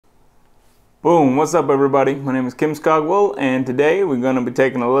Boom, what's up everybody? My name is Kim Skogwell and today we're going to be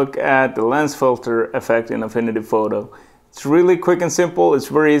taking a look at the lens filter effect in Affinity Photo. It's really quick and simple, it's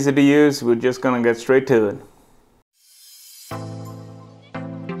very easy to use, we're just going to get straight to it.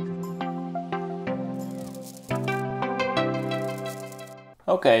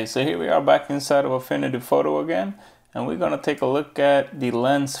 Okay, so here we are back inside of Affinity Photo again, and we're going to take a look at the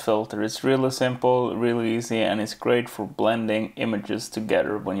lens filter. It's really simple, really easy, and it's great for blending images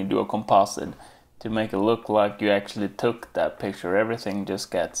together when you do a composite to make it look like you actually took that picture. Everything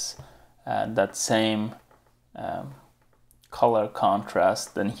just gets that same color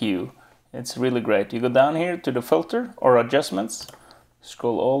contrast and hue. It's really great. You go down here to the filter or adjustments,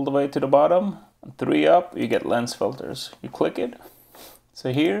 scroll all the way to the bottom, 3 up, you get lens filters. You click it.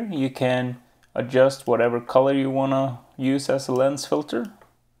 So here you can adjust whatever color you want to use as a lens filter.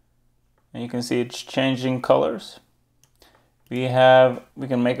 And you can see it's changing colors. We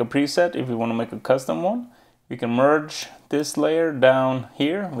can make a preset if you want to make a custom one. We can merge this layer down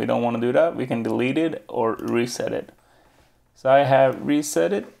here. We don't want to do that. We can delete it or reset it. So I have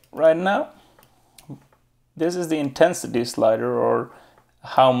reset it right now. This is the intensity slider, or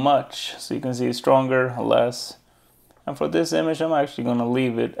how much. So you can see stronger, less. And for this image, I'm actually going to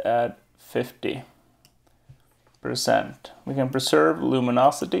leave it at 50%. We can preserve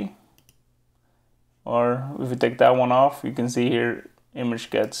luminosity, or if we take that one off, you can see here image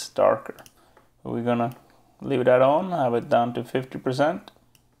gets darker. But we're going to leave that on, have it down to 50%.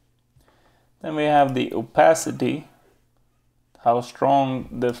 Then we have the opacity, how strong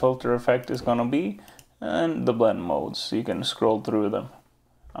the filter effect is going to be, and the blend modes. So you can scroll through them.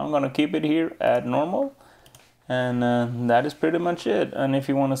 I'm going to keep it here at normal. And that is pretty much it. And if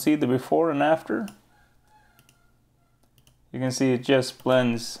you want to see the before and after, you can see it just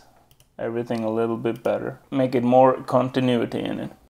blends everything a little bit better. Make it more continuity in it.